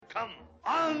Come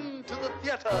on to the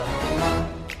theatre.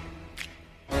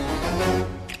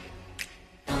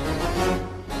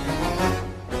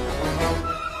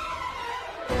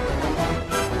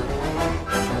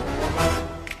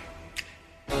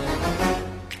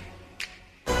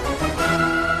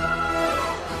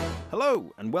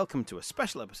 Hello, and welcome to a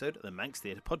special episode of the Manx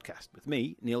Theatre Podcast with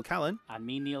me, Neil Callan. And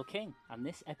me, Neil King. And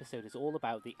this episode is all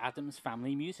about the Addams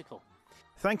Family musical.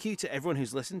 Thank you to everyone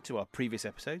who's listened to our previous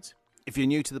episodes. If you're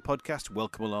new to the podcast,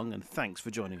 welcome along and thanks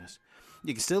for joining us.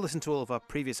 You can still listen to all of our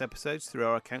previous episodes through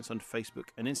our accounts on Facebook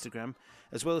and Instagram,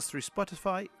 as well as through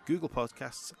Spotify, Google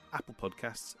Podcasts, Apple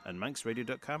Podcasts, and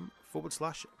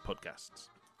manxradio.com/podcasts.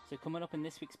 So coming up in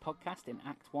this week's podcast, in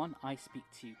Act 1, I speak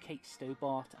to Kate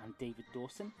Stobart and David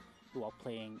Dawson, who are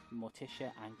playing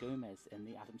Morticia and Gomez in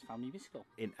the Addams Family musical.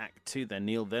 In Act 2, then,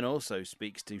 Neil then also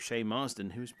speaks to Shay Marsden,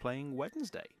 who's playing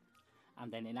Wednesday.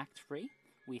 And then in Act 3,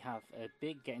 we have a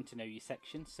big getting to know you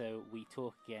section, so we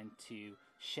talk again to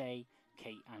Shay,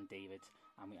 Kate and David,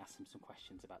 and we ask them some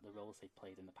questions about the roles they've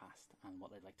played in the past and what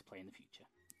they'd like to play in the future.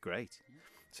 Great.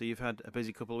 So you've had a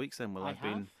busy couple of weeks then, while I've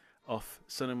been off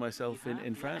sunning myself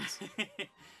in France.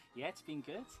 Yeah, it's been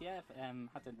good. Yeah,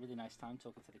 I've had a really nice time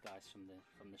talking to the guys from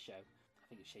the show. I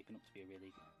think it's shaping up to be a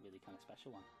really, really kind of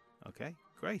special one. Okay,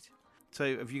 great.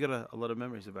 So have you got a lot of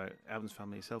memories about Addams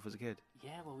Family yourself as a kid?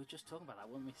 Yeah, well, we were just talking about that,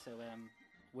 weren't we? So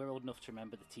we're old enough to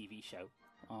remember the TV show,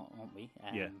 aren't we?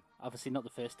 Yeah. Obviously not the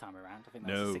first time around. I think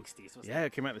that was the 60s, wasn't it? Yeah,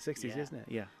 it came out in the 60s, isn't it?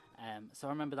 Yeah. So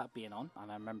I remember that being on,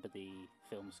 and I remember the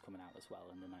films coming out as well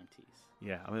in the 90s.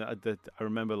 Yeah, I mean, I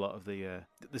remember a lot of the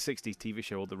 60s TV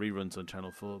show, all the reruns on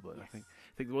Channel 4, but Yes. I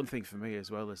think the one thing for me as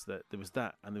well is that there was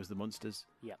that, and there was the Monsters,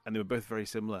 Yeah. and they were both very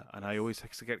similar, and I always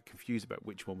get confused about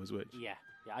which one was which. Yeah,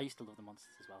 I used to love the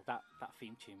Monsters as well. That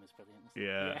theme tune was brilliant, wasn't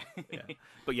Yeah, it? yeah.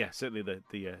 But yeah, certainly the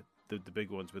big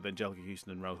ones with Angelica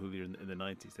Houston and Raoul Julia in the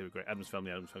 90s, they were great. Addams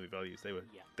Family Values, they were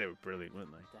brilliant,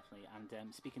 weren't they? Definitely. And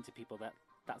speaking to people,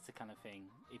 that's the kind of thing,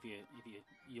 if you're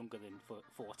younger than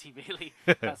 40 really,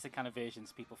 that's the kind of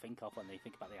versions people think of when they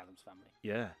think about the Addams Family.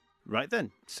 Yeah. Right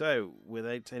then. So,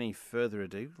 without any further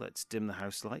ado, let's dim the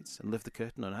house lights and lift the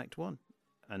curtain on Act 1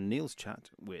 and Neil's chat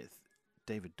with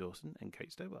David Dawson and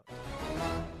Kate Stobart.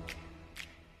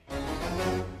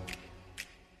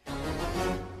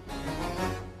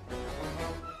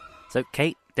 So,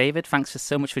 Kate, David, thanks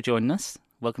so much for joining us.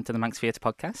 Welcome to the Manx Theatre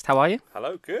Podcast. How are you?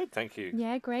 Hello, good, thank you.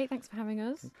 Yeah, great. Thanks for having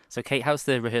us. So, Kate, how's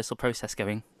the rehearsal process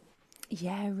going?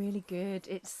 Yeah, really good.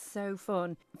 It's so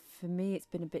fun. For me, it's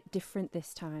been a bit different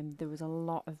this time. There was a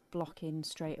lot of blocking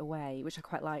straight away, which I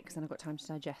quite like because then I've got time to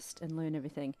digest and learn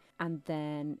everything. And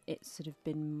then it's sort of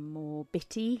been more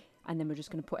bitty, and then we're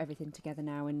just going to put everything together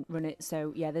now and run it.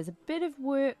 So, yeah, there's a bit of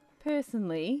work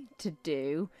personally to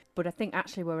do, but I think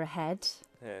actually we're ahead.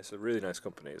 Yeah, it's a really nice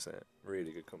company, isn't it?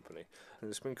 Really good company. And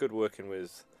it's been good working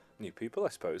with new people, I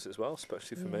suppose, as well.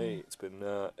 Especially for me, it's been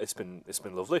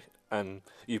lovely, and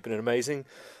you've been an amazing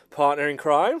partner in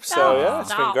crime. So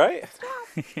it's been great.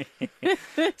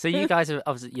 So you guys are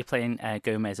obviously you're playing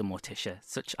Gomez and Morticia,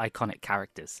 such iconic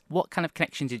characters. What kind of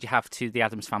connection did you have to the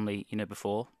Addams Family,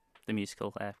 before the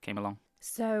musical came along?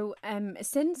 So,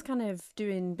 since kind of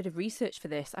doing a bit of research for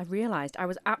this, I realised I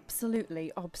was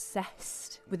absolutely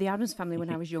obsessed with the Addams Family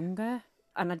when I was younger.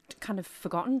 And I'd kind of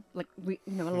forgotten, a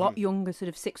lot younger, sort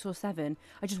of 6 or 7.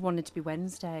 I just wanted to be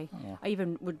Wednesday. Yeah. I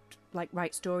even would,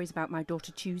 write stories about my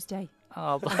daughter Tuesday.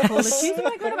 Oh, I call her Tuesday. Oh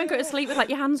my God, I went go to sleep with,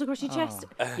 your hands across your chest.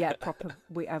 Yeah, proper.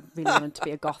 I really wanted to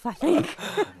be a goth, I think.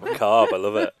 Macabre, I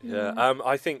love it. Yeah.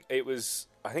 I think it was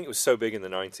so big in the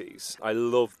 90s. I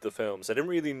loved the films. I didn't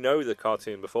really know the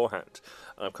cartoon beforehand,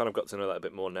 and I've kind of got to know that a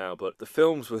bit more now. But the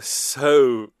films were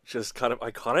so just kind of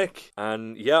iconic.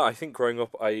 And yeah, I think growing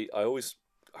up, I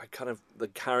kind of, the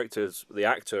characters, the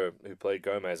actor who played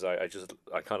Gomez, I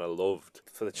kind of loved.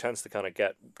 For the chance to kind of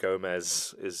get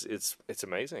Gomez, it's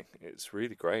amazing. It's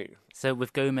really great. So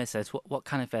with Gomez, what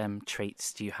kind of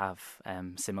traits do you have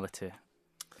similar to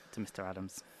Mr.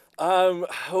 Addams? I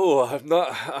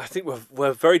think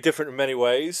we're very different in many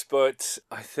ways, but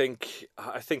I think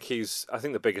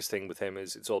the biggest thing with him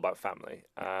is it's all about family.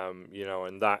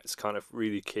 And that's kind of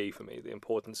really key for me. The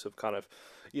importance of kind of,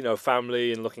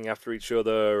 family and looking after each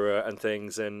other and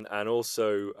things, and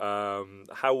also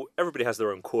how everybody has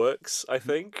their own quirks. I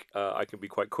think I can be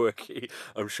quite quirky.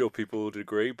 I'm sure people would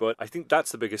agree, but I think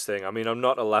that's the biggest thing. I mean, I'm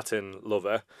not a Latin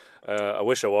lover. I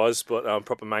wish I was, but I'm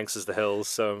proper Manx as the hills,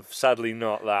 so I'm sadly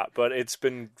not that. But it's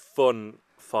been fun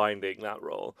finding that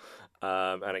role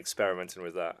and experimenting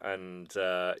with that, and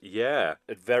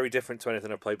it's very different to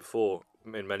anything I've played before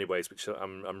in many ways, which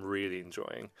I'm really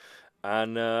enjoying.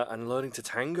 And learning to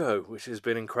tango, which has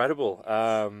been incredible.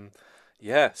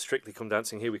 Yeah, Strictly Come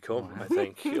Dancing, here we come. I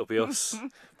think it'll be us.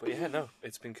 But yeah, no,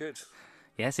 it's been good.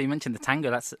 Yeah, so you mentioned the tango.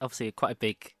 That's obviously quite a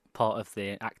big part of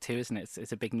the act too, isn't it?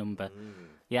 It's a big number.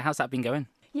 Yeah, how's that been going?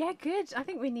 Yeah, good. I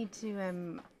think we need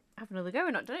to have another go.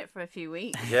 We've not done it for a few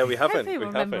weeks. Yeah, we haven't. Hopefully we'll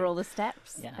remember all the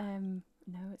steps. Yeah.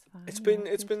 No, it's fine.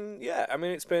 It's Yeah, been, yeah, I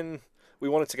mean, it's been, we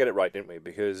wanted to get it right, didn't we?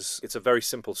 Because it's a very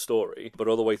simple story, but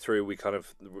all the way through, we kind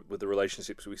of, with the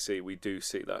relationships we do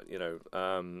see that, you know,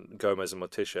 Gomez and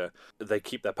Morticia, they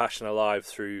keep their passion alive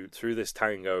through this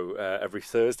tango every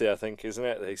Thursday, I think, isn't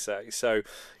it? They say. So,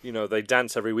 you know, they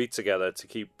dance every week together to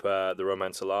keep the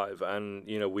romance alive. And,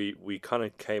 you know, we kind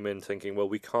of came in thinking, well,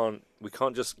 we can't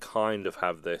just kind of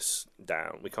have this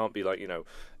down. We can't be like, you know,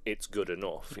 it's good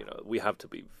enough. You know, we have to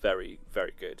be very,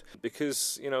 very good,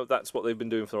 because, you know, that's what they've been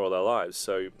doing for all their lives.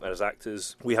 So as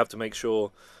actors, we have to make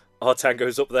sure our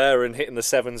tango's up there and hitting the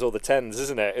 7s or the 10s,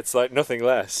 isn't it? It's like nothing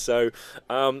less. So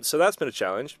so that's been a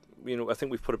challenge. You know, I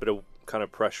think we've put a bit of kind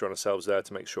of pressure on ourselves there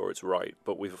to make sure it's right,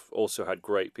 but we've also had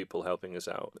great people helping us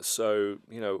out. So,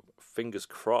 you know, fingers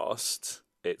crossed,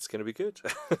 it's going to be good.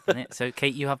 So,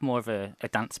 Kate, you have more of a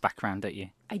dance background, don't you?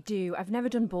 I do. I've never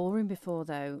done ballroom before,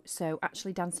 though, so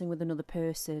actually dancing with another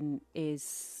person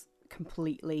is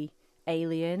completely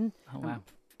alien. Oh, wow.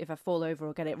 If I fall over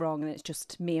or get it wrong, then it's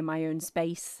just me and my own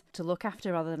space to look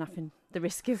after, rather than having the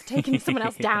risk of taking someone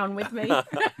else down with me. They'll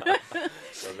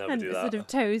never and do that. sort of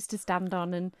toes to stand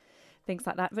on and things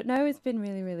like that. But no, it's been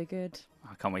really, really good.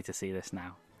 I can't wait to see this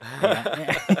now.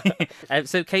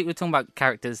 So, Kate, we're talking about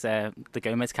characters, the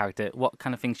Gomez character. What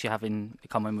kind of things do you have in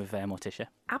common with Morticia?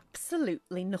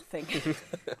 Absolutely nothing.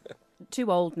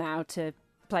 Too old now to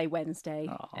play Wednesday,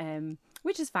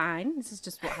 which is fine. This is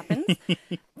just what happens.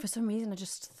 For some reason, I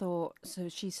just thought, so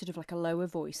she's sort of like a lower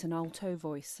voice, an alto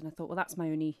voice, and I thought, well, that's my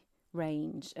only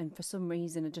range. And for some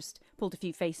reason, I just pulled a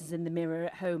few faces in the mirror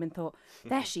at home and thought,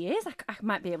 there she is. I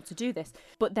might be able to do this.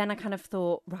 But then I kind of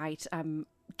thought, right,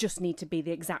 just need to be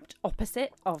the exact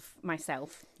opposite of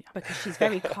myself, because she's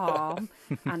very calm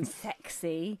and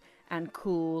sexy and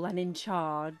cool and in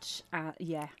charge.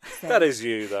 So. That is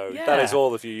you, though. Yeah. That is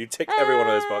all of you. You tick every one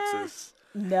of those boxes.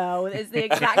 No, it's the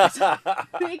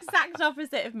exact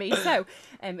opposite of me. So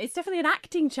it's definitely an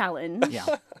acting challenge.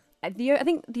 Yeah. I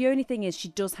think the only thing is she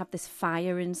does have this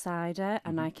fire inside her,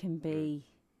 and I can be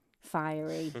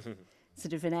fiery,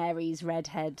 sort of an Aries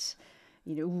redhead.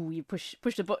 You know, you push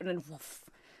the button and woof,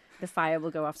 the fire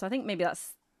will go off. So I think maybe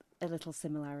that's a little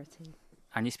similarity.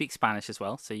 And you speak Spanish as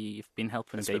well, so you've been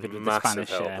helping It's David been with the massive Spanish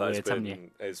help. words, haven't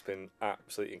you? It's been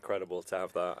absolutely incredible to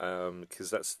have that, because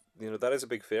that's, you know, that is a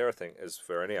big fear, I think, as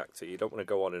for any actor. You don't want to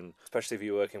go on, and especially if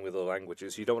you're working with other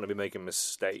languages, you don't want to be making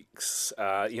mistakes,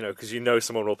 you know, because you know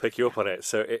someone will pick you up on it.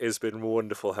 So it has been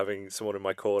wonderful having someone in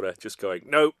my corner just going,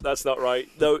 no, that's not right.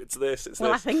 No, it's this. It's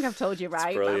Well, this. I think I've told you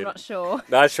right, but I'm not sure.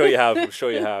 No, I'm sure you have. I'm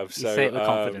sure you have. So, say it with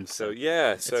confidence. So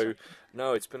yeah. So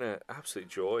no, it's been an absolute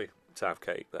joy to have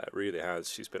Kate there. It really has.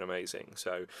 She's been amazing.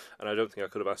 So, and I don't think I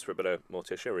could have asked for a better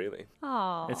Morticia, really.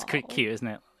 Aww. It's cute, isn't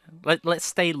it? Let's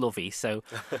stay lovey. So,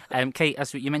 Kate,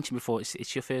 as you mentioned before,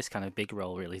 it's your first kind of big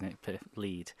role, really, isn't it,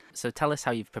 lead? So tell us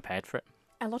how you've prepared for it.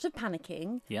 A lot of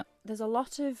panicking. Yeah. There's a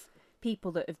lot of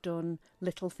people that have done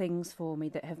little things for me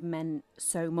that have meant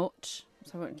so much.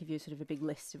 So I won't give you sort of a big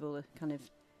list of all the kind of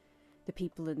the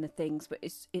people and the things, but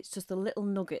it's just the little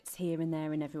nuggets here and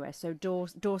there and everywhere. So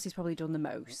Dorsey's probably done the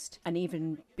most, and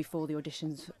even before the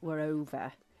auditions were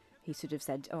over, he sort of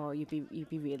said, "Oh, you'd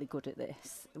be really good at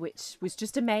this," which was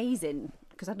just amazing,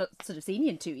 because I'd not sort of seen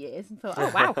you in 2 years and thought,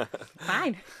 "Oh wow,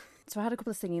 fine." So I had a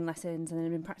couple of singing lessons, and then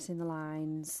I've been practicing the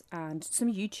lines and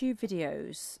some YouTube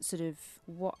videos. Sort of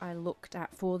what I looked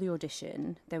at for the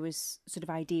audition, there was sort of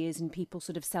ideas and people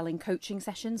sort of selling coaching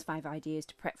sessions, 5 ideas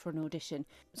to prep for an audition.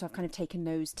 So I've kind of taken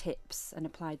those tips and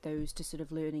applied those to sort of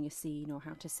learning a scene or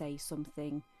how to say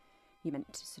something. You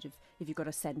meant to sort of, if you've got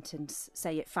a sentence,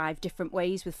 say it 5 different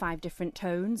ways with 5 different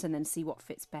tones, and then see what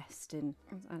fits best. And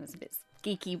it's a bit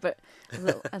geeky, but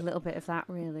a little bit of that,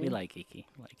 really. We like geeky.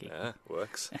 Yeah,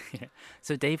 works. Yeah.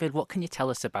 So, David, what can you tell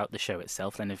us about the show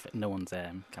itself, then, if no one's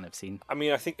kind of seen? I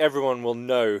mean, I think everyone will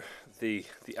know the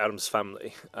Addams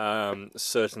Family.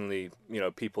 Certainly, you know,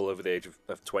 people over the age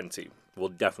of 20 will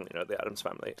definitely know the Addams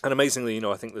Family. And amazingly, you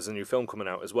know, I think there's a new film coming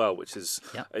out as well, which is,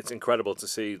 it's incredible to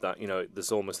see that, you know,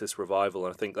 there's almost this revival.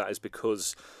 And I think that is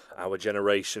because our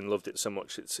generation loved it so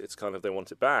much, it's kind of, they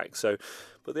want it back. So,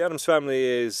 But the Addams Family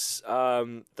is,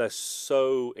 they're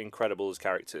so incredible as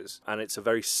characters, and it's a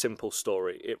very simple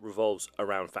story. It revolves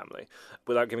around family.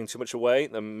 Without giving too much away,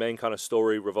 the main kind of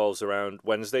story revolves around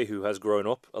Wednesday, who has grown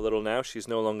up a little now. She's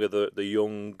no longer the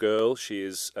young girl. She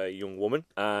is a young woman,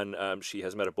 and she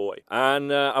has met a boy.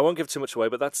 And I won't give too much away,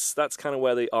 but that's kind of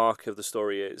where the arc of the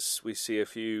story is. We see a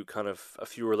few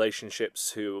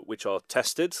relationships which are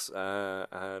tested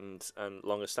and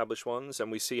long established ones,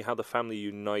 and we see how the family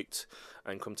unite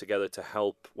and come together to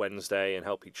help Wednesday and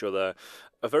help each other.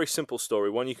 A very simple story,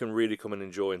 one you can really come and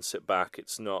enjoy and sit back.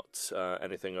 It's not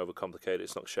anything overcomplicated,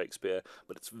 it's not Shakespeare,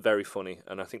 but it's very funny,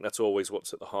 and I think that's always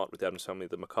what's at the heart with the Addams Family.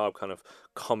 The macabre kind of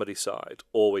comedy side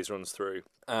always runs through,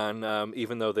 and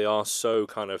even though they are so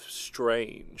kind of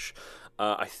strange,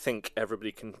 I think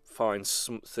everybody can find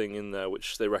something in there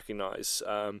which they recognise.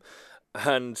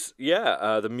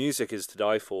 The music is to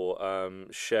die for.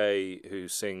 Shay, who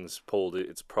sings Paul,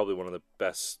 it's probably one of the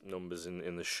best numbers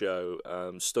in the show.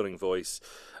 Stunning voice.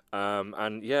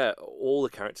 All the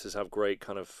characters have great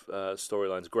kind of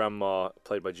storylines. Grandma,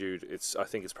 played by Jude, I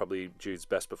think it's probably Jude's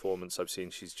best performance I've seen.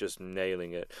 She's just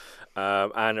nailing it.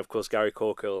 And of course Gary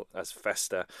Corkill as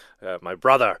Fester, my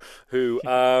brother, who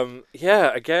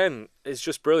again is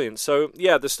just brilliant. So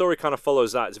the story kind of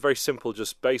follows that. It's very simple,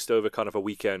 just based over kind of a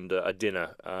weekend, a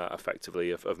dinner,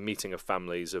 effectively, of meeting of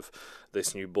families, of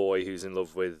this new boy who's in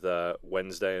love with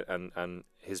Wednesday and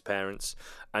his parents,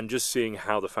 and just seeing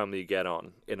how the family get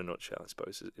on. In a nutshell, I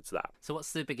suppose it's that. So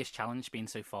what's the biggest challenge been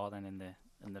so far then in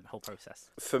the whole process?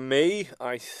 For me,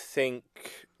 I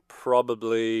think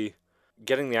probably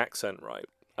getting the accent right.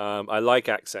 I like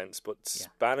accents, but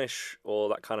Spanish or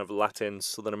that kind of Latin,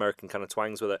 Southern American kind of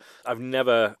twangs with it, I've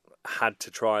never had to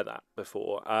try that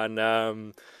before,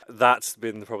 and that's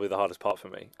been probably the hardest part for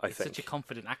me. It's such a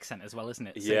confident accent as well, isn't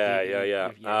it?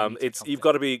 So you've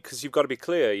got to be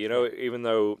clear, even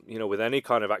though with any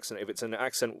kind of accent, if it's an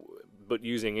accent but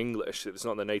using English, if it's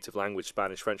not the native language,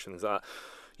 Spanish, French, things like that,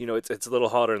 it's a little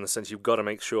harder in the sense you've got to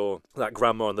make sure that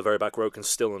grandma on the very back row can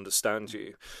still understand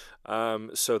you.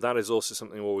 So that is also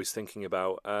something I'm always thinking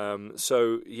about.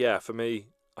 For me,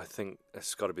 I think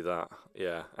it's got to be that.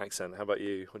 Yeah, accent. How about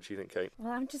you? What do you think, Kate?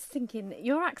 Well, I'm just thinking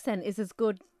your accent is as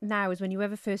good now as when you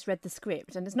ever first read the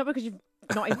script, and it's not because you've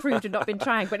not improved and not been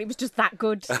trying, but it was just that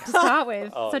good to start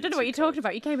with. So I don't know what you're talking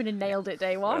about. You came in and nailed it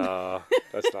day one.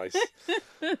 That's nice.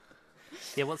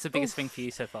 Yeah, what's the biggest thing for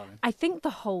you so far then? I think the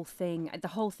whole thing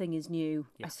is new.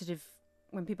 Yeah. I sort of,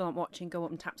 when people aren't watching, go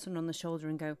up and tap someone on the shoulder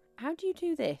and go, "How do you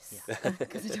do this?"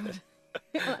 Because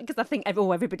I think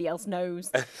everybody else knows,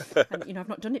 and I've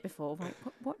not done it before. Like,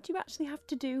 what do you actually have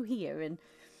to do here? And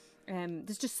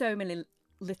there's just so many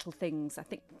little things I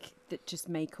think that just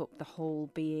make up the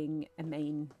whole being a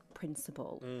main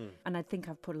principle. And I think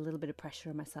I've put a little bit of pressure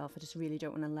on myself. I just really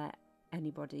don't want to let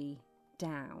anybody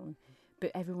down.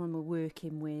 But everyone we're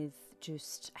working with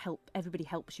just everybody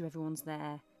helps you. Everyone's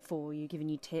there for you, giving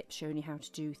you tips, showing you how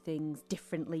to do things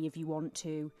differently if you want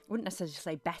to. I wouldn't necessarily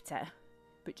say better,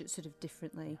 but just sort of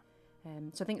differently.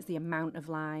 So I think it's the amount of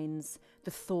lines,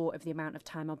 the thought of the amount of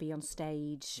time I'll be on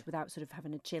stage without sort of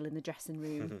having a chill in the dressing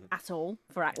room at all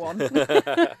for Act 1.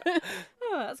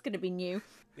 That's going to be new.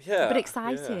 Yeah, but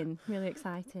exciting, really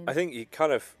exciting. I think you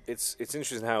kind of, it's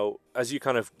interesting how, as you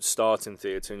kind of start in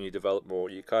theatre and you develop more,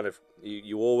 you kind of,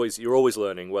 you're always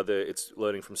learning, whether it's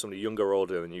learning from somebody younger or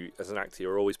older than you. As an actor,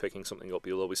 you're always picking something up,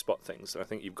 you'll always spot things, and I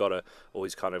think you've got to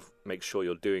always kind of make sure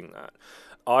you're doing that.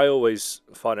 I always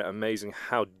find it amazing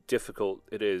how difficult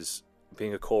it is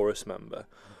being a chorus member.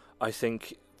 I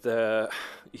think I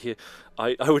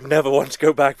would never want to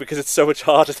go back because it's so much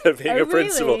harder than being a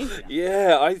principal. Really?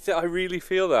 Yeah, I really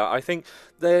feel that. I think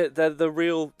they're the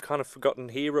real kind of forgotten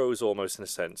heroes almost, in a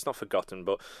sense. Not forgotten,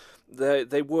 but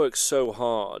they work so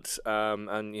hard,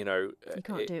 and you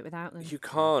can't do it without them. You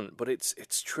can't, but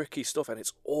it's tricky stuff, and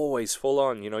it's always full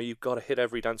on. You've got to hit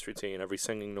every dance routine, every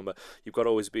singing number. You've got to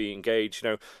always be engaged.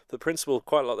 The principal,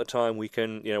 quite a lot of the time, we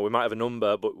can, we might have a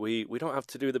number, but we don't have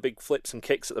to do the big flips and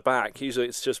kicks at the back. Usually,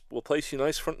 it's just we'll place you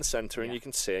nice front and center, and you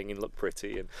can sing and look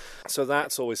pretty, and so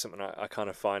that's always something I kind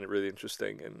of find it really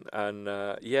interesting. And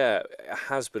it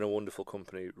has been a wonderful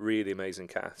company, really amazing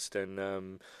cast,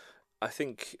 and.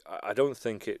 I don't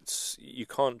think you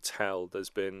can't tell there's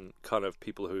been kind of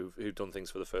people who've done things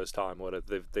for the first time, or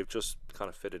they've just kind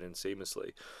of fitted in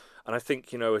seamlessly. And I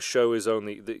think, a show is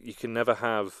only that you can never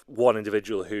have one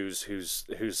individual who's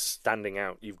standing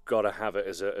out. You've got to have it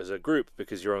as a group,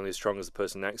 because you're only as strong as the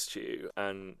person next to you.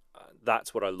 And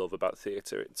that's what I love about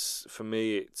theatre. For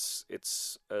me, it's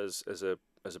as a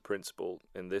as a principal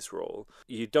in this role,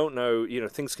 you don't know,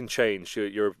 things can change.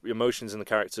 Your emotions in the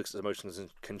character's emotions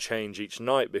can change each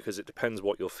night because it depends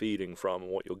what you're feeding from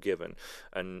and what you're given.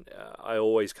 And I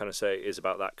always kind of say it is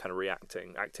about that kind of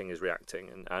reacting. Acting is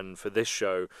reacting. And for this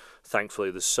show,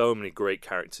 thankfully, there's so many great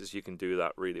characters, you can do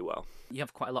that really well. You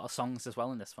have quite a lot of songs as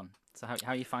well in this one. So how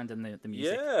are you finding the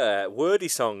music? Yeah, wordy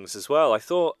songs as well. I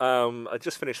thought I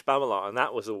just finished Spamalot, and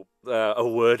that was a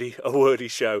wordy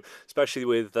show, especially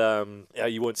with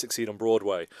You Won't Succeed on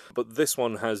Broadway. But this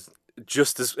one has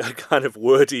just as kind of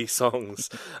wordy songs.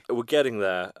 We're getting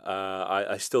there.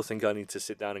 I still think I need to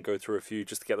sit down and go through a few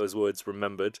just to get those words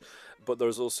remembered. But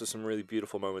there's also some really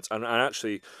beautiful moments, and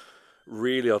actually,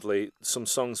 really oddly, some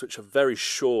songs which are very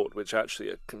short, which actually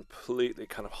are completely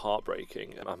kind of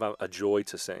heartbreaking. I'm a joy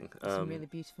to sing. Some really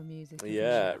beautiful music.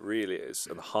 Yeah, it really is.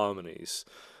 And the harmonies,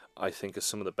 I think, are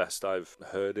some of the best I've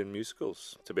heard in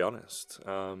musicals, to be honest.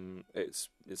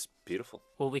 It's beautiful.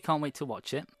 Well, we can't wait to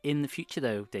watch it. In the future,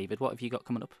 though, David, what have you got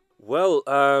coming up? Well,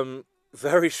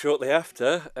 very shortly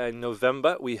after, in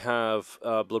November, we have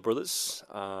Blood Brothers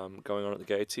going on at the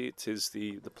Gaiety. It is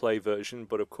the play version,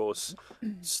 but of course,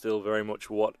 still very much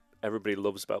what everybody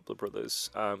loves about Blood Brothers.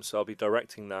 So I'll be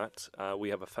directing that. We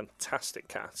have a fantastic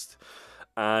cast.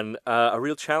 And a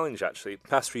real challenge, actually. The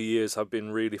past few years, I've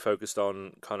been really focused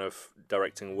on kind of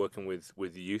directing and working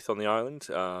with youth on the island,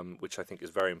 which I think is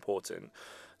very important.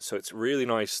 So it's really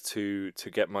nice to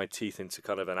get my teeth into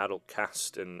kind of an adult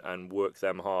cast and work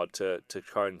them hard to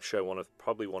try and show one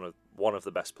of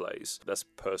the best plays. That's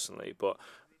personally, but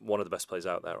one of the best plays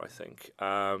out there, I think.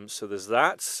 So there's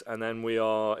that, and then we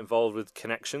are involved with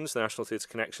Connections, the National Theatre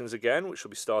Connections again, which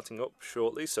will be starting up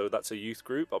shortly. So that's a youth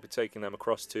group. I'll be taking them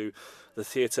across to the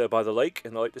theatre by the lake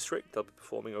in the Lake District. They'll be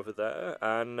performing over there,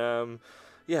 and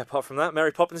apart from that,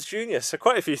 Mary Poppins Jr. So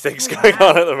quite a few things going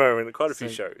on at the moment, quite a few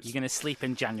shows. You're going to sleep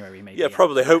in January, maybe? Yeah,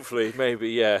 probably, hopefully, maybe,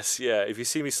 yes. Yeah, if you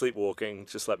see me sleepwalking,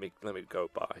 just let me go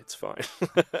by. It's fine.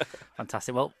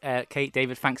 Fantastic. Well, Kate,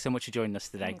 David, thanks so much for joining us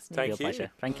today. Thanks, It's a real Thank you.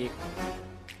 pleasure. Thank you.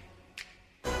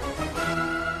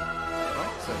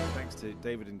 Right, so thanks to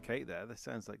David and Kate there. This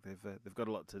sounds like they've got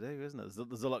a lot to do, isn't it?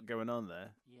 There's a lot going on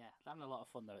there. Yeah, they're having a lot of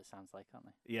fun, though, it sounds like, aren't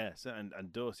they? Yeah, so,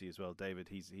 and Dorsey as well. David,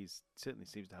 he's certainly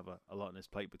seems to have a lot on his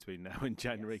plate between now and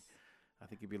January. Yes. I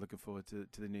think he'd be looking forward to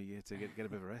the new year to get a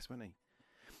bit of a rest, wouldn't he?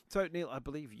 So, Neil, I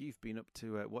believe you've been up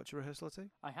to watch a rehearsal or two?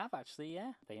 I have, actually,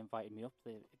 yeah. They invited me up,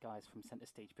 the guys from Centre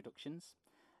Stage Productions.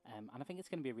 And I think it's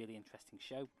going to be a really interesting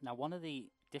show. Now, one of the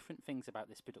different things about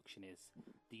this production is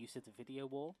the use of the video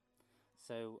wall.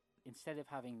 So instead of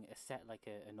having a set like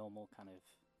a normal kind of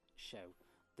show,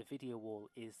 the video wall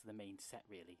is the main set,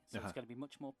 really. So it's going to be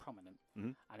much more prominent,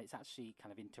 and it's actually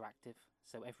kind of interactive.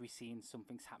 So every scene,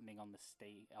 something's happening on the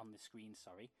screen.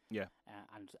 Yeah.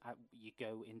 And you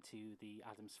go into the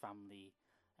Addams Family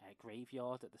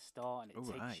graveyard at the start, and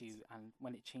it takes you. And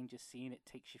when it changes scene, it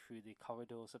takes you through the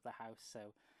corridors of the house. So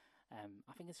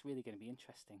I think it's really going to be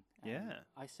interesting. Yeah.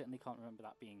 I certainly can't remember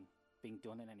that being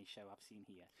done in any show I've seen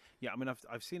here. Yeah, I mean,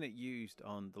 I've seen it used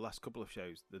on the last couple of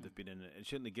shows that have been in it. It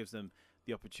certainly gives them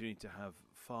the opportunity to have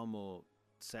far more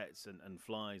sets and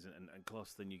flies and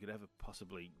cloths than you could ever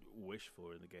possibly wish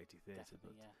for in the Gaiety Theatre.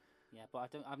 Definitely, yeah. But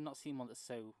I've not seen one that's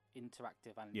so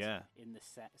interactive and in the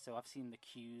set. So I've seen the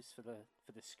cues for the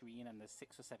screen, and there's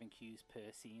 6 or 7 cues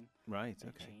per scene. Right. It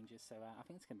Okay. changes. So I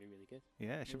think it's going to be really good.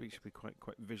 Yeah, it should be quite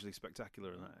visually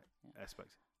spectacular in that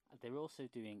aspect. They're also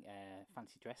doing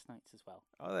fancy dress nights as well.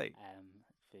 Are they?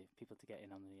 For people to get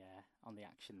in on the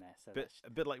action there. So A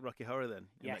bit like Rocky Horror then,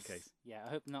 in yes, that case. Yeah, I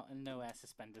hope not. No air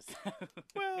suspenders.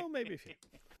 Well, maybe.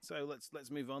 So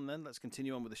let's move on then. Let's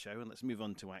continue on with the show, and let's move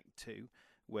on to Act 2,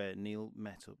 where Neil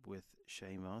met up with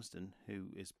Shay Marsden, who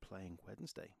is playing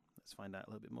Wednesday. Let's find out a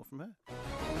little bit more from her.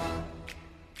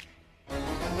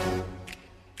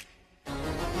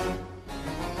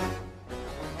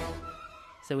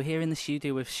 So we're here in the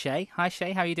studio with Shay. Hi,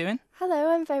 Shay. How are you doing? Hello,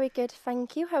 I'm very good,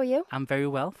 thank you. How are you? I'm very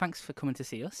well. Thanks for coming to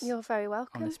see us. You're very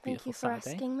welcome. On this Thank beautiful you for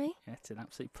Saturday. asking me. Yeah, it's an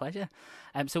absolute pleasure.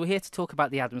 So we're here to talk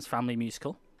about the Addams Family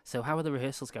musical. So how are the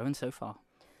rehearsals going so far?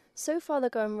 So far, they're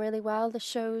going really well. The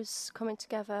show's coming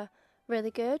together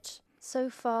really good. So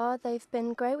far, they've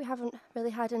been great. We haven't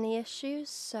really had any issues,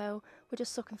 so we're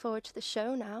just looking forward to the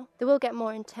show now. They will get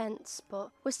more intense,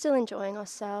 but we're still enjoying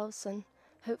ourselves, and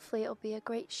hopefully it'll be a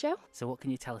great show. So what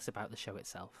can you tell us about the show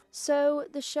itself? So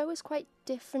the show is quite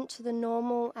different to the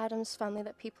normal Addams Family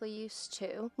that people are used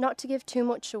to. Not to give too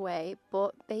much away,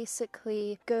 but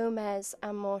basically Gomez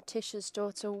and Morticia's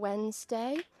daughter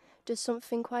Wednesday, does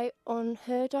something quite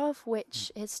unheard of,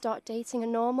 which is start dating a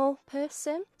normal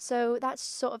person. So that's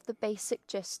sort of the basic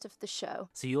gist of the show.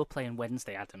 So you're playing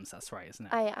Wednesday Addams, that's right, isn't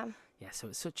it? I am. Yeah, so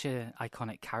it's such a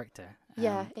iconic character.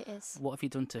 Yeah, it is. What have you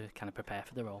done to kind of prepare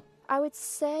for the role? I would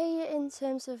say in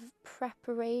terms of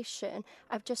preparation,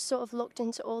 I've just sort of looked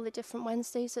into all the different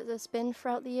Wednesdays that there's been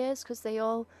throughout the years, because they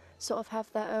all sort of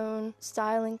have their own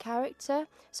style and character.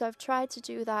 So I've tried to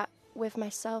do that with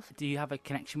myself. Do you have a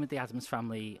connection with the Addams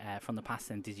family from the past,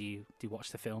 and did you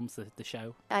watch the films, the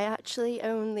show? I actually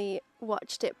only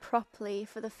watched it properly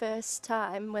for the first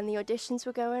time when the auditions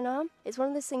were going on. It's one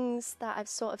of those things that I've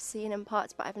sort of seen in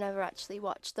parts, but I've never actually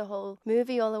watched the whole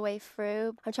movie all the way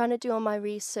through. I'm trying to do all my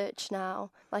research now.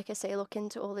 Like I say, look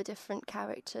into all the different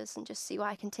characters and just see what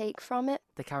I can take from it.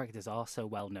 The characters are so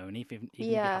well known, even if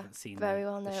you Yeah, haven't seen very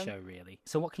the well known. show, really.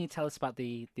 So what can you tell us about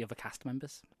the other cast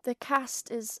members? The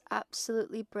cast is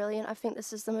absolutely brilliant. I think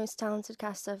this is the most talented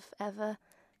cast I've ever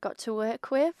got to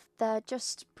work with. They're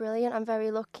just brilliant. I'm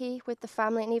very lucky with the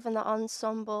family, and even the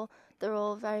ensemble. They're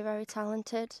all very, very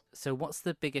talented. So what's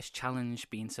the biggest challenge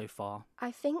been so far?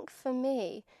 I think for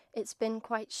me, it's been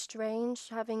quite strange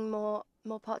having more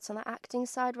parts on the acting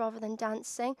side rather than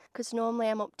dancing, because normally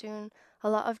I'm up doing a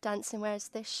lot of dancing, whereas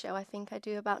this show I think I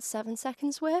do about 7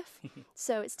 seconds worth.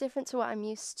 So it's different to what I'm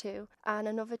used to. And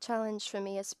another challenge for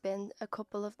me has been a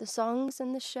couple of the songs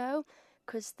in the show,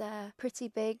 because they're pretty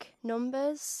big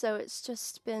numbers. So it's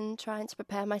just been trying to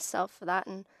prepare myself for that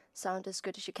and sound as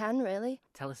good as you can, really.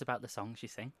 Tell us about the songs you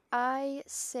sing. I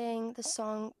sing the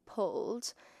song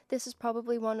Pulled. This is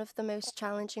probably one of the most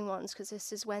challenging ones, because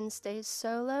this is Wednesday's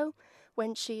solo,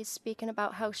 when she's speaking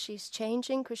about how she's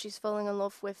changing because she's falling in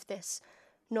love with this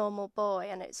normal boy,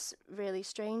 and it's really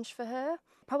strange for her.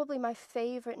 Probably my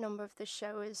favourite number of the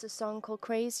show is a song called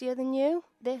Crazier Than You.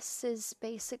 This is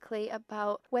basically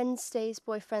about Wednesday's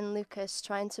boyfriend Lucas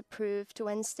trying to prove to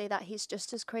Wednesday that he's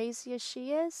just as crazy as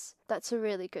she is. That's a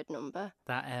really good number.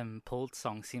 That Pulled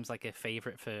song seems like a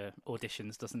favourite for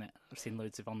auditions, doesn't it? I've seen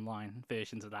loads of online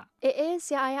versions of that. It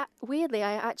is, yeah. Weirdly,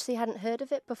 I actually hadn't heard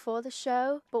of it before the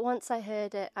show, but once I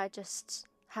heard it, I just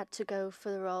had to go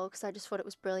for the role because I just thought it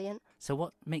was brilliant. So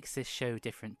what makes this show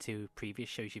different to previous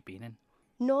shows you've been in?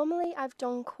 Normally, I've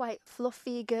done quite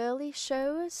fluffy, girly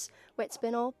shows where it's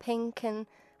been all pink and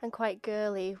quite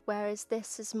girly, whereas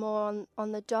this is more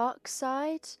on the dark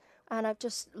side, and I've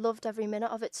just loved every minute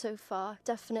of it so far.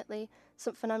 Definitely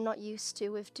something I'm not used to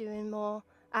with doing more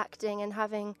acting and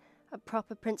having a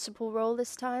proper principal role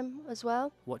this time as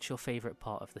well. What's your favourite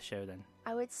part of the show then?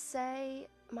 I would say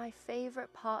my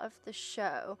favourite part of the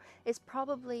show is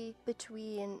probably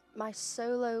between my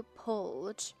solo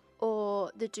Pulled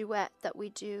or the duet that we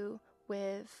do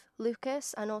with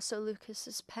Lucas and also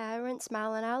Lucas's parents,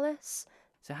 Mal and Alice.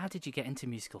 So how did you get into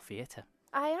musical theatre?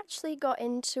 I actually got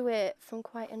into it from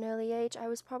quite an early age. I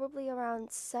was probably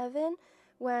around 7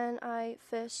 when I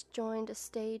first joined a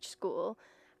stage school,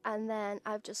 and then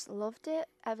I've just loved it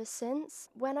ever since.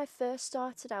 When I first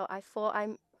started out, I thought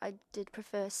I did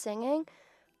prefer singing,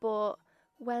 but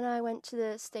when I went to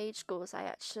the stage schools, I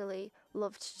actually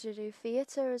loved to do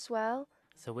theatre as well.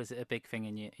 So was it a big thing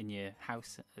in your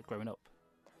house growing up?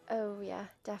 Oh yeah,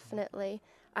 definitely.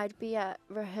 I'd be at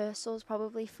rehearsals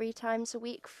probably 3 times a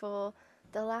week for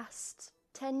the last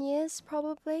 10 years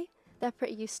probably. They're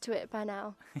pretty used to it by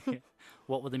now.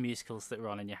 What were the musicals that were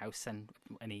on in your house, and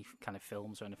any kind of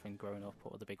films or anything growing up?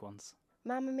 What were the big ones?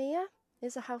 Mamma Mia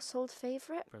is a household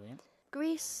favourite. Brilliant.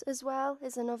 Grease as well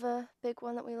is another big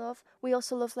one that we love. We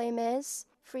also love Les Mis.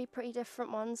 3 pretty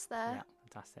different ones there. Yeah,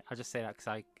 fantastic. I just say that because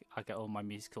I get all my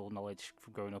musical knowledge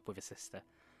from growing up with a sister.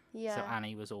 Yeah. So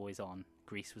Annie was always on.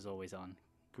 Grease was always on.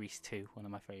 Grease 2, one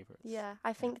of my favourites. Yeah,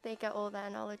 I think they get all their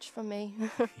knowledge from me.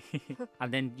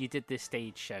 And then you did this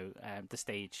stage show, the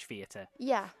stage theatre.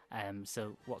 Yeah.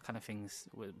 So what kind of things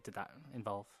did that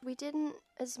involve? We didn't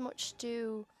as much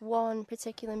do one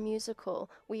particular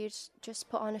musical. We'd just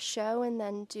put on a show and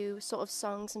then do sort of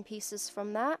songs and pieces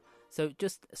from that. So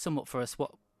just sum up for us,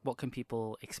 what can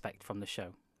people expect from the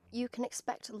show? You can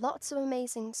expect lots of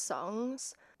amazing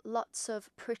songs, lots of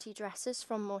pretty dresses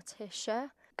from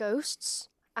Morticia, ghosts,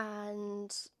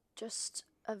 and just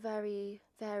a very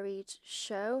varied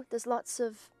show. There's lots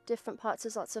of different parts,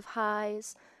 there's lots of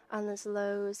highs and there's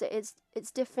lows.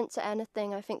 It's different to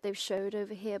anything I think they've showed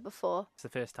over here before. It's the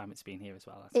first time it's been here as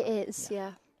well. It is,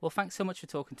 yeah. Well, thanks so much for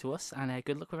talking to us, and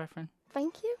good luck with everything.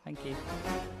 Thank you. Thank you.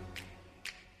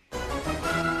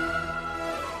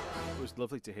 It was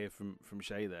lovely to hear from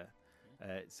Shay there.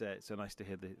 It's so nice to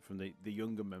hear from the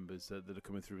younger members that are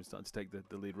coming through and starting to take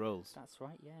the lead roles. That's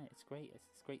right. Yeah, it's great.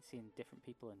 It's great seeing different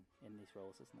people in these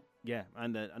roles, isn't it? Yeah,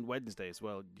 and Wednesday as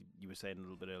well. You were saying a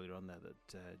little bit earlier on there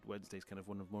that Wednesday's kind of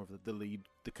one of more of the lead,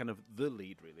 the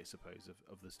lead really, I suppose,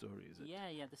 of the story, is it?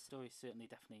 Yeah. The story certainly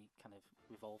definitely kind of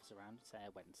revolves around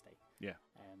Wednesday. Yeah.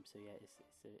 So yeah,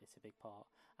 it's a big part,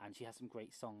 and she has some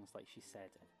great songs, like she said,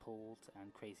 Pulled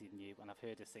and Crazy Than You, and I've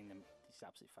heard her sing them. She's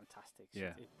absolutely fantastic. She's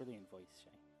a brilliant voice,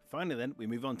 Shay. Finally, then, we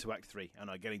move on to Act 3 and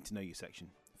our Getting to Know You section.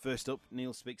 First up,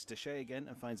 Neil speaks to Shay again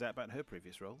and finds out about her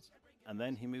previous roles. And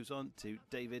then he moves on to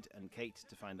David and Kate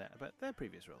to find out about their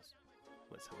previous roles.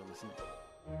 Let's have a listen.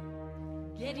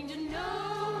 Getting to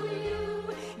know you,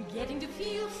 getting to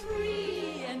feel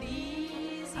free and easy.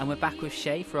 And we're back with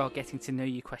Shay for our Getting to Know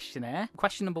You questionnaire.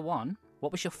 Question number 1.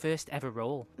 What was your first ever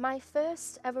role? My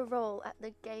first ever role at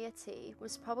the Gaiety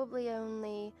was probably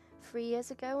only 3 years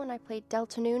ago when I played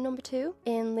Delta Nu number 2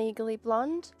 in Legally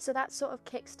Blonde. So that sort of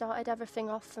kick-started everything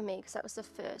off for me because that was the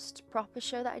first proper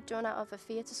show that I'd done out of a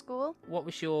theatre school. What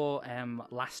was your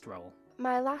last role?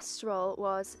 My last role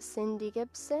was Cindy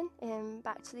Gibson in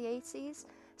Back to the 80s.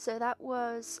 So that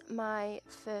was my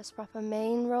first proper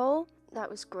main role.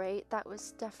 That was great. That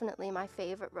was definitely my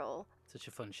favourite role. Such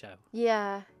a fun show.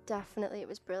 Yeah, definitely. It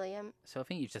was brilliant. So I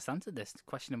think you've just answered this.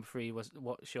 Question number 3 was,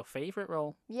 what's your favourite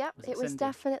role? Yep, Was it was Cindy?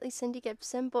 definitely Cindy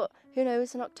Gibson, but who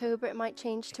knows, in October it might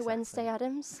change to Exactly. Wednesday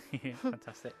Addams.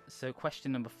 Fantastic. So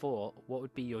question number 4, what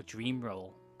would be your dream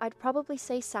role? I'd probably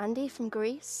say Sandy from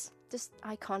Grease. Just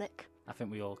iconic. I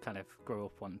think we all kind of grow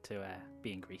up wanting to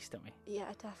be in Grease, don't we?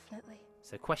 Yeah, definitely.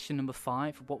 So question number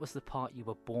 5, what was the part you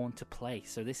were born to play?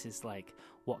 So this is like,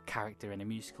 what character in a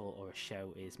musical or a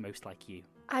show is most like you?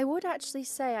 I would actually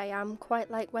say I am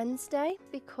quite like Wednesday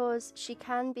because she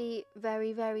can be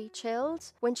very, very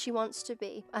chilled when she wants to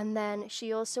be. And then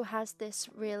she also has this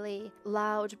really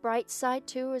loud, bright side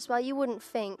to her as well. You wouldn't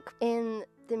think in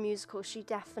the musical she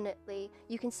definitely,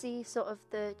 you can see sort of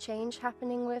the change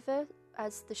happening with her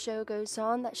as the show goes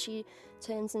on, that she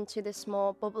turns into this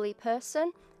more bubbly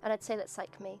person. And I'd say that's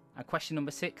like me. And question number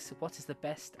 6, what is the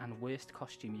best and worst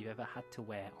costume you've ever had to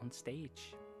wear on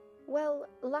stage? Well,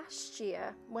 last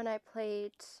year when I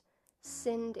played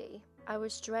Cindy, I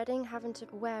was dreading having to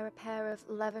wear a pair of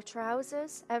leather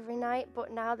trousers every night,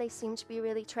 but now they seem to be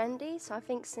really trendy, so I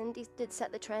think Cindy did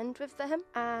set the trend with them.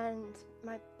 And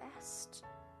my best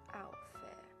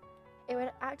outfit, it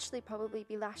would actually probably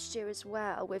be last year as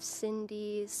well, with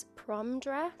Cindy's prom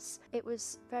dress. It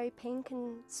was very pink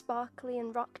and sparkly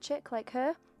and rock chick like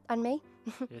her and me.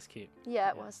 It was cute. Yeah,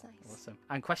 it was nice. Awesome.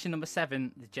 And question number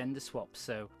 7, the gender swap.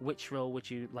 So which role would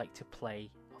you like to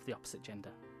play of the opposite gender?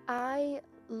 I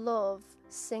love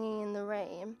Singing in the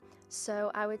Rain,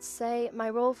 so I would say my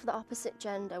role for the opposite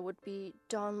gender would be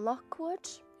Dawn Lockwood.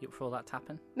 You up for all that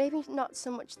tapping? Maybe not so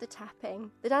much the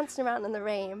tapping, the dancing around in the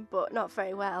rain, but not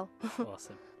very well.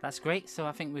 Awesome. That's great. So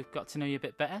I think we've got to know you a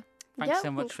bit better. Thanks Yeah, so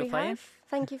I much think for we playing. have.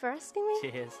 Thank you for asking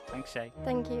me. Cheers. Thanks, Shay.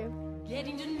 Thank you.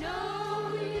 Getting to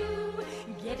know you,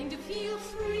 getting to feel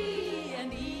free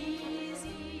and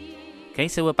easy. Okay,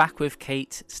 so we're back with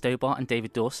Kate Stobart and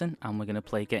David Dawson, and we're going to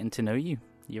play Getting to Know You.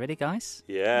 You ready, guys?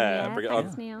 Yeah, bring it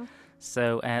thanks, on. Neil.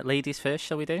 So, ladies first,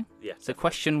 shall we do? Yeah. So,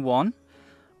 question 1,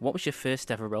 what was your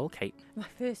first ever role, Kate? My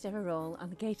first ever role on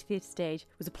the Gaiety Theatre stage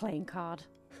was a playing card.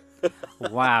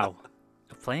 Wow.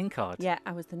 A playing card? Yeah,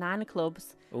 I was the 9 of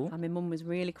clubs. Ooh. And my mum was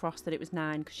really cross that it was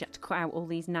 9 because she had to cut out all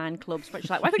these 9 clubs. But she's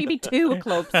like, why couldn't you be 2 of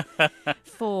clubs?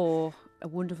 For a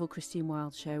wonderful Christine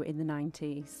Wilde show in the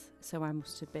 90s. So I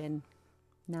must have been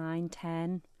 9,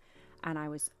 10. And I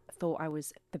thought I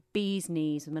was the bee's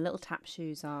knees with my little tap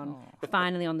shoes on,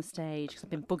 finally on the stage, because I've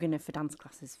been bugging her for dance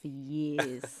classes for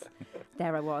years.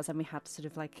 There I was, and we had sort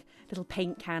of like a little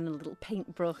paint can and a little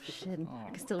paintbrush, and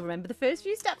I can still remember the first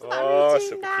few steps of that Oh, routine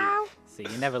so cute. now. See,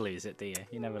 you never lose it, do you?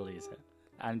 You never lose it.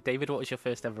 And David, what was your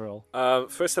first ever role?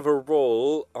 First ever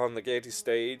role on the Gaiety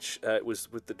stage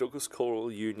was with the Douglas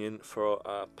Choral Union for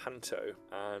Panto,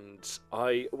 and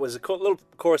I was a little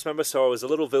chorus member, so I was a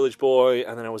little village boy,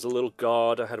 and then I was a little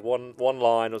god. I had one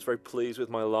line. I was very pleased with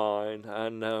my line,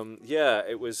 and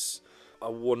it was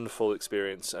a wonderful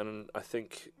experience. And I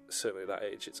think certainly at that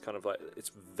age, it's kind of like it's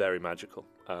very magical.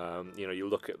 You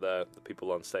look at the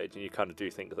people on stage, and you kind of do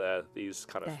think they're these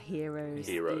kind They're of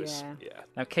heroes. Yeah.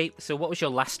 Now, Kate, so what was your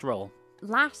last role?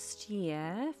 Last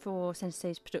year for Centre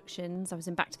Stage Productions, I was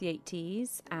in Back to the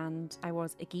 80s, and I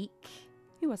was a geek.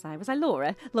 Who was I? Was I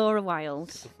Laura? Laura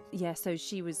Wilde. Yeah, so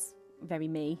she was very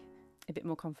me. a bit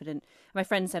more confident. My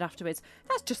friend said afterwards,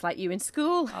 "That's just like you in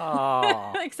school."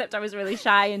 Oh, Except I was really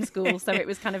shy in school, so it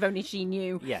was kind of only she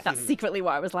knew. Yeah. That's secretly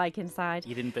what I was like inside.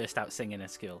 you didn't burst out singing at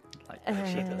school like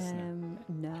she does. No.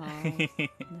 No.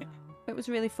 It was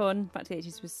really fun. Back to the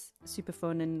Ages was super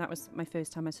fun, and that was my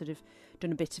first time I sort of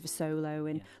done a bit of a solo.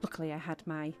 And luckily, I had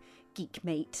my geek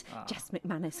mate Jess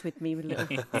McManus with me, with little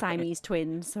Siamese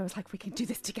twins. So I was like, "We can do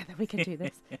this together. We can do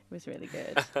this." It was really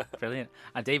good. Brilliant.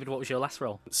 And David, what was your last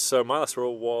role? So my last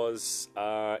role was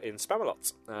in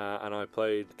Spamalot, and I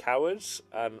played Coward,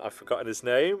 and I've forgotten his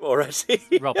name already.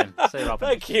 Robin. Say Robin.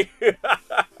 Thank you.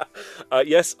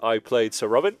 Yes, I played Sir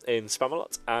Robin in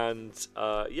Spamalot, and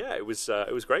it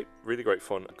was great, really great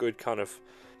fun. Good kind of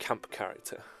camp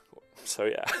character. So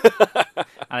yeah.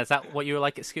 And is that what you were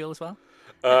like at school as well?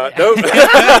 No.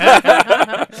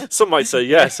 Some might say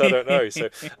yes. I don't know. So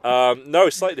no,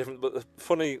 slightly different. But the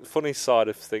funny side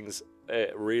of things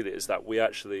really is that we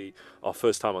actually, our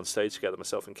first time on stage together,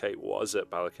 myself and Kate, was at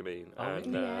Ballacameen, and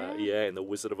in the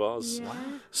Wizard of Oz. Yeah.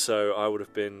 So I would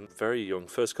have been very young,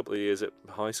 first couple of years at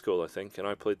high school, I think, and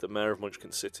I played the Mayor of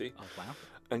Munchkin City. Oh, wow.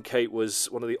 And Kate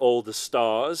was one of the older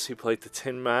stars who played the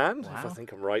Tin Man. Wow. If I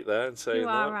think I'm right there in saying You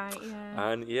that. are right,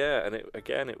 yeah.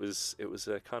 And it was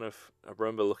a kind of, I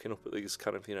remember looking up at these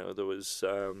kind of, there was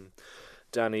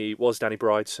Danny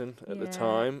Bridson at the Yeah.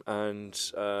 time, and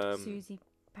Susie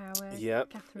Power. yep,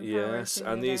 Catherine yes,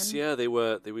 Power, and these, they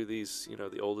were these,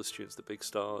 the older students, the big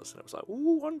stars, and I was like,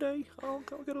 ooh, one day I'll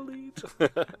get a lead. Do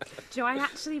you know, I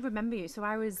actually remember you. So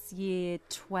I was year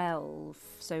 12,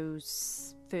 so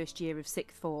first year of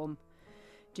sixth form,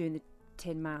 doing the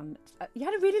Tin Man. You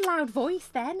had a really loud voice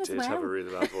then as Did well. have a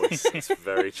really loud voice. It's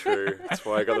very true. That's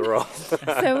why I got the role.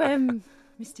 So,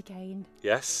 Mr. Kane,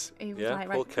 Yes. he was yeah, like,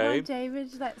 Paul right, come on, Kane. David,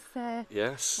 let's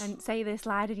Yes. and say this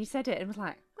line, and he said it, and was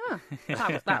like,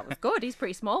 that was good. He's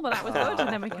pretty small, but that was good. And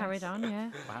then we carried on,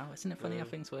 yeah. Wow, isn't it funny how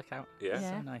things work out? Yeah.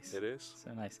 Yeah. So nice. It is.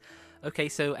 So nice. Okay,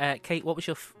 so Kate, what's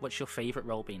your favourite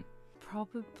role been?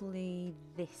 Probably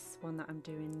this one that I'm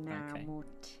doing now, Okay.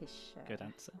 Morticia. Good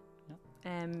answer.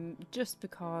 Just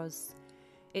because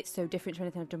it's so different to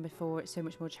anything I've done before. It's so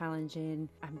much more challenging.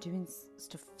 I'm doing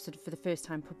stuff sort of for the first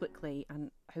time publicly,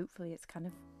 and hopefully it's kind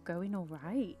of going all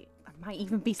right. I might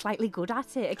even be slightly good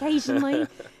at it occasionally.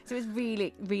 So it's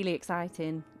really, really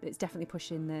exciting. It's definitely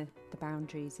pushing the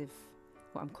boundaries of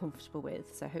what I'm comfortable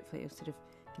with. So hopefully it'll sort of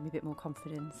give me a bit more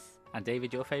confidence. And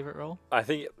David, your favourite role? I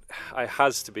think it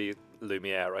has to be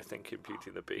Lumiere, I think, in Beauty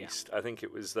and the Beast. I think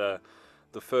it was the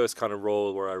first kind of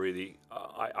role where I really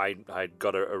I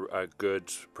got a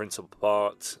good principal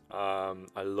part.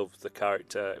 I loved the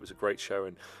character. It was a great show,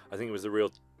 and I think it was the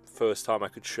real first time I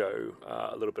could show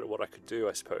a little bit of what I could do,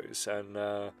 I suppose. And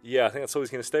I think that's always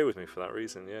going to stay with me for that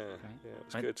reason. Yeah, it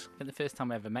was good. And the first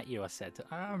time I ever met you, I said,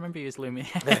 I remember you as Lumiere.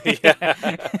 Yeah.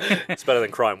 It's better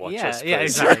than Crime Watch. I suppose. Yeah,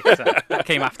 exactly. That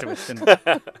came afterwards, didn't it?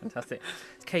 Fantastic.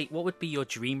 Kate, what would be your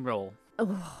dream role?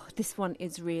 Oh, this one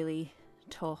is really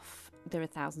tough. There are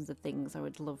thousands of things I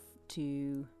would love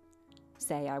to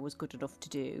say I was good enough to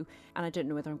do, and I don't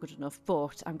know whether I'm good enough,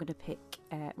 but I'm going to pick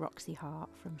Roxy Hart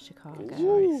from Chicago.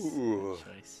 Ooh.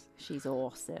 Choice. She's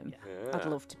awesome. Yeah. I'd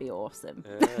love to be awesome.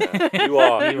 Yeah. You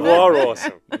are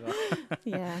awesome.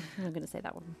 Yeah, I'm going to say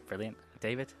that one. Brilliant.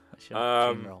 David, what's your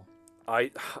dream role?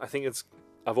 I think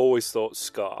I've always thought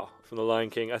Scar from The Lion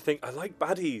King. I think I like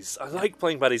baddies. I like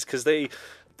playing baddies because they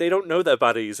don't know they're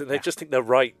baddies and they just think they're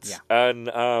right. Yeah. And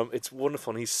it's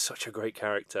wonderful. And he's such a great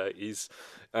character. He's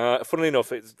funnily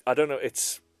enough,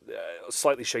 it's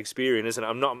slightly Shakespearean, isn't it?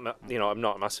 I'm not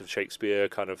a massive Shakespeare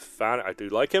kind of fan. I do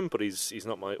like him, but he's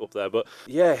not my up there. But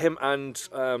yeah, him and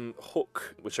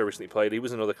Hook, which I recently played, he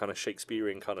was another kind of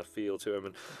Shakespearean kind of feel to him,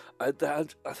 and I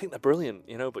think they're brilliant,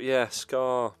 But yeah,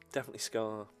 Scar, definitely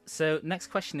Scar. So next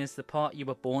question is the part you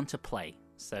were born to play.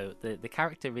 So the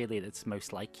character really that's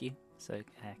most like you. So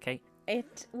Kate.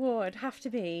 It would have to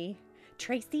be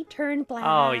Tracy Turnblad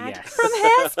Oh, yes. from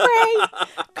Hairspray,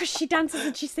 because she dances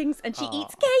and she sings and she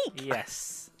eats cake.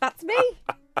 Yes. That's me.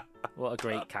 What a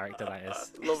great character that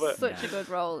is. Love it. Such a good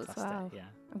role as Fantastic, well. yeah.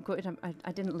 I'm gutted.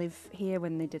 I didn't live here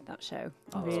when they did that show.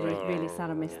 I'm that's really, right. really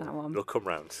sad I missed that one. It'll come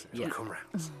round. Yeah. It'll come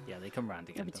round. Yeah, they come round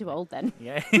again. I'll be don't too they? old then.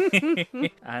 Yeah.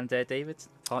 And David,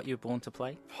 part you were born to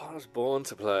play? I was born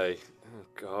to play. Oh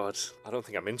God, I don't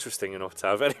think I'm interesting enough to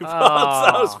have any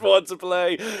parts I was born to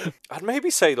play. I'd maybe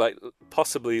say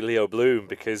possibly Leo Bloom,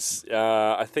 because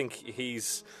I think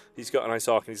he's got a nice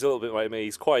arc and he's a little bit like me.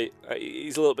 He's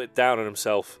a little bit down on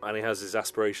himself and he has his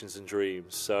aspirations and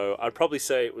dreams. So I'd probably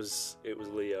say it was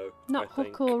Leo. Not I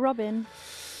think. Hook or Robin.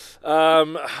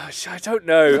 I don't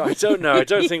know. I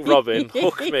don't think Robin.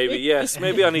 Hook, maybe. Yes,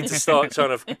 maybe I need to start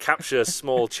trying to capture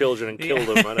small children and kill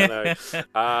them. I don't know.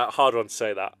 Hard one to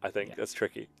say that. I think that's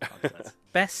tricky.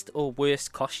 Best or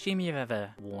worst costume you've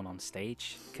ever worn on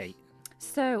stage, Kate?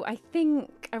 So I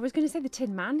think I was going to say the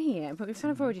Tin Man here, but we've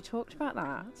kind of already talked about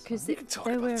that because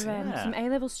there were some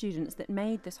A-level students that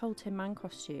made this whole Tin Man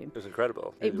costume. It was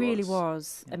incredible. It really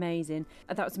was amazing.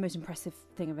 That was the most impressive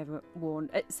thing I've ever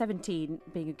worn. At 17,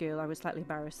 being a girl, I was slightly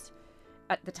embarrassed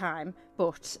at the time,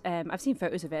 but I've seen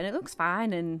photos of it and it looks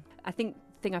fine. And I think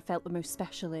the thing I felt the most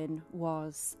special in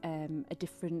was a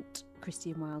different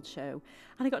Christian Wilde show,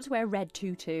 and I got to wear a red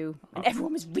tutu, and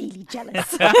everyone was really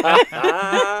jealous.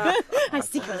 I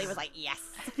secretly was like, yes.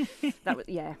 That was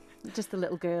just the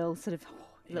little girl, sort of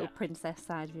little princess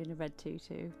side of you in a red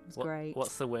tutu. It was great.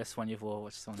 What's the worst one you've worn?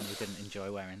 Which is one you didn't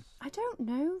enjoy wearing? I don't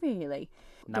know really.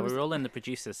 Now we're all in the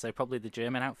producers, so probably the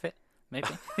German outfit. Maybe.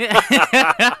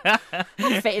 That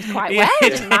fitted quite well. I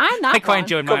didn't mind that. I quite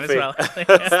enjoyed mine as well.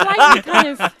 Slightly kind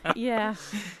of,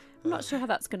 I'm not sure how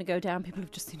that's going to go down. People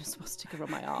have just seen a swastika on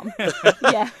my arm.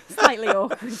 Slightly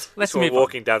awkward. Let's move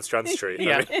walking down Strand Street.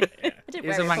 I didn't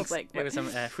wear it in public. It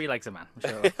was Three Legs a Man,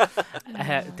 I'm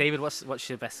sure. David, what's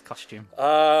your best costume?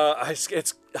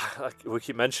 It's we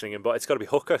keep mentioning him, but it's got to be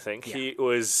Hook. I think it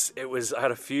was. I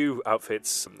had a few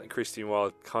outfits that Christian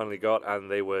Wilde kindly got, and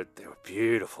they were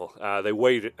beautiful. They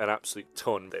weighed an absolute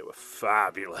ton. They were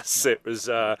fabulous. It was.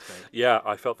 I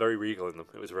felt very regal in them.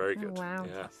 It was very good. Wow.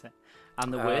 Yeah.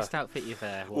 And the worst outfit you've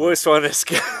worn? Worst one is...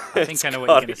 I think I know what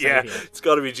you're going to say here. It's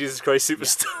got to be Jesus Christ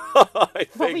Superstar, I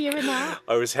think. What were you in that?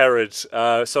 I was Herod. So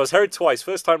I was Herod twice.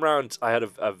 First time round, I had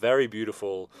a very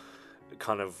beautiful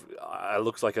kind of... It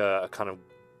looked like a kind of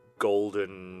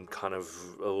golden kind of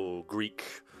Greek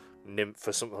nymph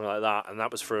or something like that, and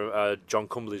that was for John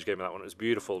Cumberledge gave me that one. It was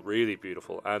beautiful, really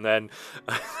beautiful. And then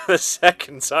the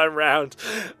second time round,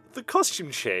 the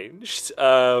costume changed.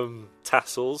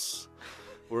 Tassels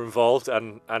were involved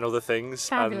and other things.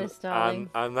 Fabulous, darling.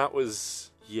 And that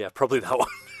was probably that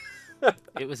one.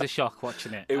 It was a shock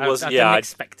watching it. It was. I didn't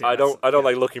expect it. I don't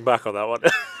like looking back on that one.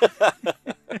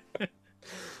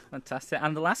 Fantastic.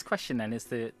 And the last question then is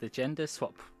the gender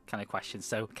swap kind of question.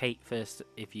 So Kate, first,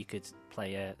 if you could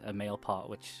play a male part,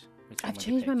 which I've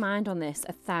changed my mind on this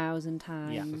 1,000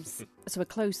 times. Yeah. So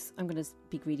I'm going to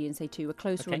be greedy and say 2. A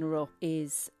close runner-up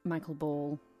is Michael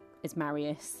Ball as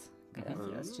Marius.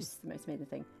 That's just the most amazing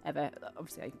thing ever.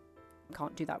 Obviously, I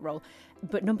can't do that role.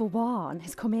 But number 1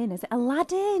 has come in as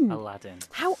Aladdin.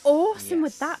 How awesome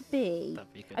would that be?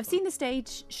 That'd be I've seen the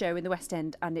stage show in the West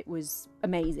End and it was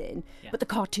amazing. Yeah. But the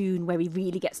cartoon where he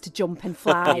really gets to jump and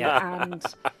fly and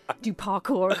do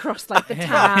parkour across like the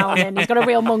town and he's got a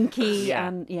real monkey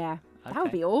and that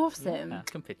would be awesome. I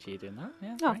can picture you doing that.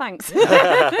 Yeah, oh, thanks.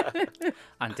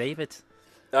 And David?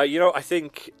 I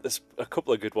think there's a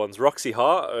couple of good ones. Roxy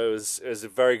Hart was a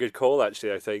very good call,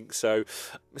 actually, I think. So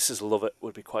Mrs. Lovett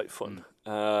would be quite fun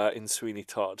in Sweeney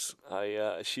Todd.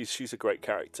 She's a great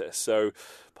character. So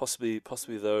possibly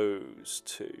those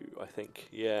two, I think.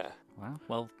 Yeah. Wow.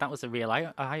 Well, that was a real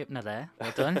eye-opener there.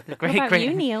 Well done. Great. What about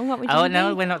you, Neil? What would you do?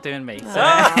 No, we're not doing me.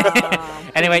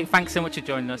 So. Anyway, thanks so much for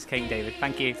joining us, Kate and David.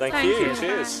 Thank you. Thank you.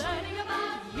 Cheers.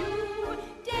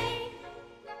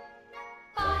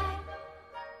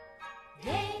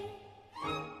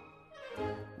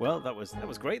 Well, that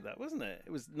was great, wasn't it?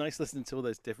 It was nice listening to all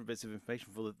those different bits of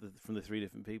information from the 3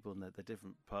 different people and the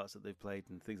different parts that they've played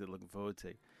and things they're looking forward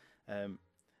to.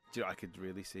 I could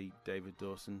really see David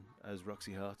Dawson as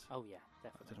Roxy Hart. Oh yeah,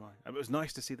 definitely. I don't know why. It was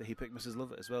nice to see that he picked Mrs.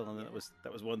 Lovett as well, and that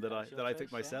was one that I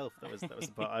picked myself. That was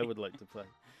the part I would like to play.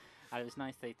 And it was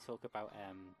nice they talk about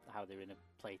how they're in a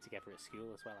play together at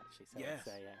school as well, actually. So yes.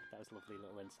 That was a lovely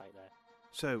little insight there.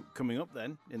 So, coming up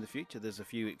then, in the future, there's a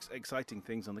few exciting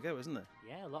things on the go, isn't there?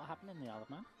 Yeah, a lot happening in the Isle of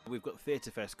Man. We've got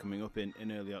Theatre Fest coming up in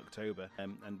early October,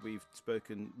 and we've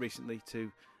spoken recently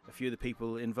to a few of the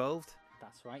people involved.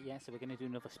 That's right, yeah. So we're going to do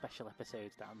another special episode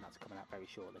that's coming out very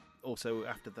shortly. Also,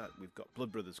 after that, we've got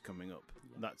Blood Brothers coming up.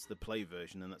 Yeah. That's the play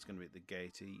version, and that's going to be at the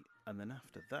Gaiety. And then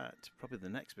after that, probably the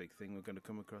next big thing we're going to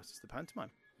come across is the pantomime.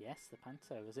 Yes, the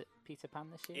panto. Was it Peter Pan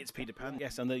this year? It's Peter Pan,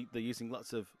 yes, and they're using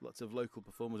lots of local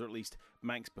performers, or at least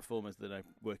Manx performers that are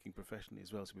working professionally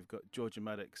as well. So we've got Georgia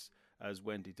Maddox as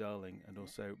Wendy Darling, and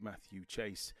also Matthew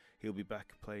Chase. He'll be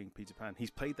back playing Peter Pan.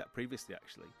 He's played that previously,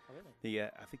 actually. Oh, really?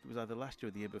 I think it was either last year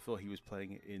or the year before. He was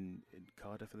playing it in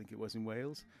Cardiff, I think it was, in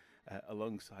Wales,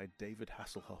 alongside David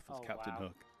Hasselhoff as Captain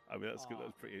Hook. I mean, that's good.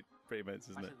 That's pretty immense,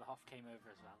 isn't it? The Hoff came over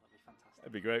as well. fantastic.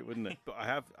 That'd be great, wouldn't it? But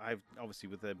I've obviously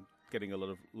with them getting a lot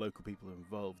of local people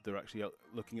involved, they're actually out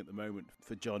looking at the moment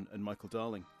for John and Michael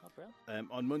Darling. Oh, brilliant.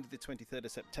 On Monday the 23rd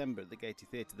of September at the Gaiety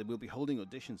Theatre, they will be holding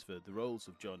auditions for the roles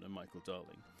of John and Michael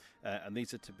Darling. And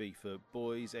these are to be for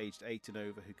boys aged 8 and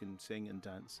over who can sing and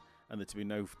dance, and they're to be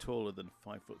no taller than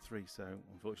 5'3". So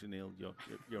unfortunately, Neil,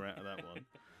 you're out of that one.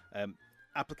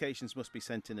 Applications must be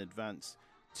sent in advance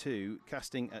to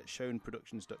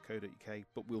casting@shownproductions.co.uk,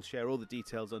 but we'll share all the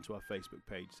details onto our Facebook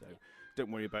page, so don't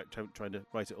worry about trying to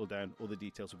write it all down. All the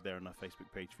details will be there on our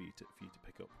Facebook page for you to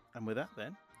pick up. And with that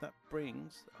then, that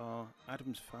brings our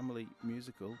Addams Family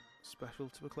musical special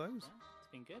to a close. Yeah, it's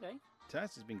been good, eh?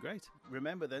 Taz, it's been great.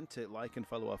 Remember then to like and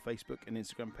follow our Facebook and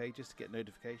Instagram pages to get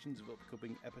notifications of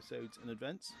upcoming episodes and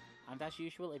events. And as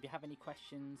usual, if you have any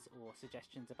questions or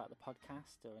suggestions about the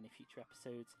podcast or any future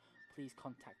episodes, please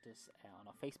contact us on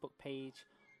our Facebook page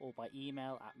or by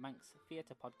email at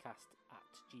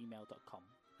manxtheatrepodcast@gmail.com.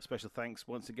 Special thanks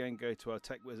once again go to our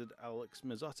tech wizard Alex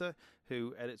Mazzotta,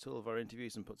 who edits all of our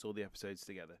interviews and puts all the episodes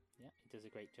together. Yeah, he does a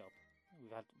great job.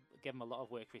 We've given him a lot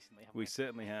of work recently, haven't we? We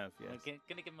certainly have, yes. We're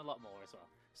going to give him a lot more as well.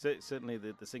 Certainly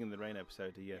the Sing in the Rain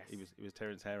episode, he was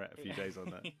tearing his hair out a few days on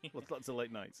that. Lots of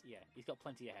late nights. Yeah, he's got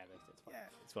plenty of hair though, so it's fine. Yeah,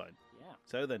 it's fine. Yeah.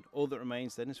 So then, all that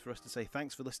remains then is for us to say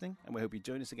thanks for listening, and we hope you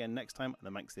join us again next time on the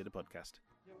Manx Theatre Podcast.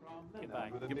 Goodbye.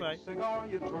 With a Goodbye. big cigar,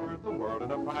 you tour the world in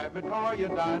a private car, you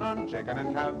dine on chicken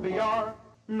and caviar.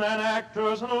 Then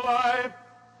actors alive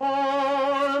for